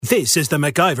This is the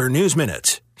MacIver News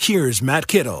Minute. Here's Matt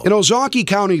Kittle. In Ozaukee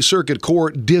County Circuit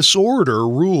Court, disorder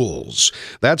rules.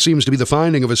 That seems to be the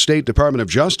finding of a State Department of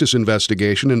Justice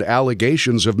investigation and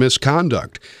allegations of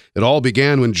misconduct. It all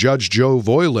began when Judge Joe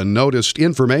Voiland noticed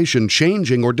information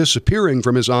changing or disappearing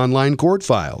from his online court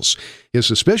files. His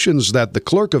suspicions that the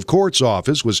clerk of court's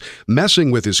office was messing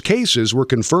with his cases were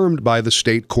confirmed by the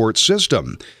state court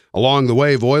system. Along the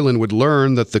way, Voiland would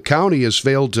learn that the county has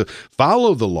failed to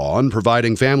follow the law in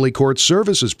providing family court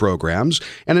services programs,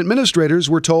 and administrators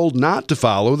were told not to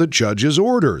follow the judge's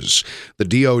orders. The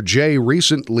DOJ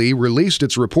recently released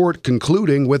its report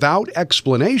concluding, without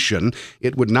explanation,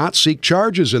 it would not seek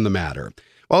charges in the matter.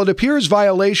 While it appears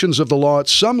violations of the law at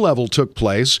some level took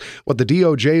place, what the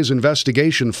DOJ's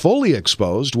investigation fully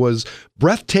exposed was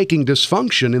breathtaking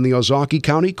dysfunction in the Ozaukee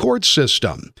County court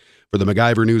system. For the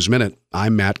MacIver News Minute,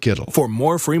 I'm Matt Kittle. For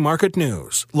more free market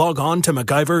news, log on to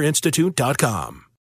MacIverInstitute.com.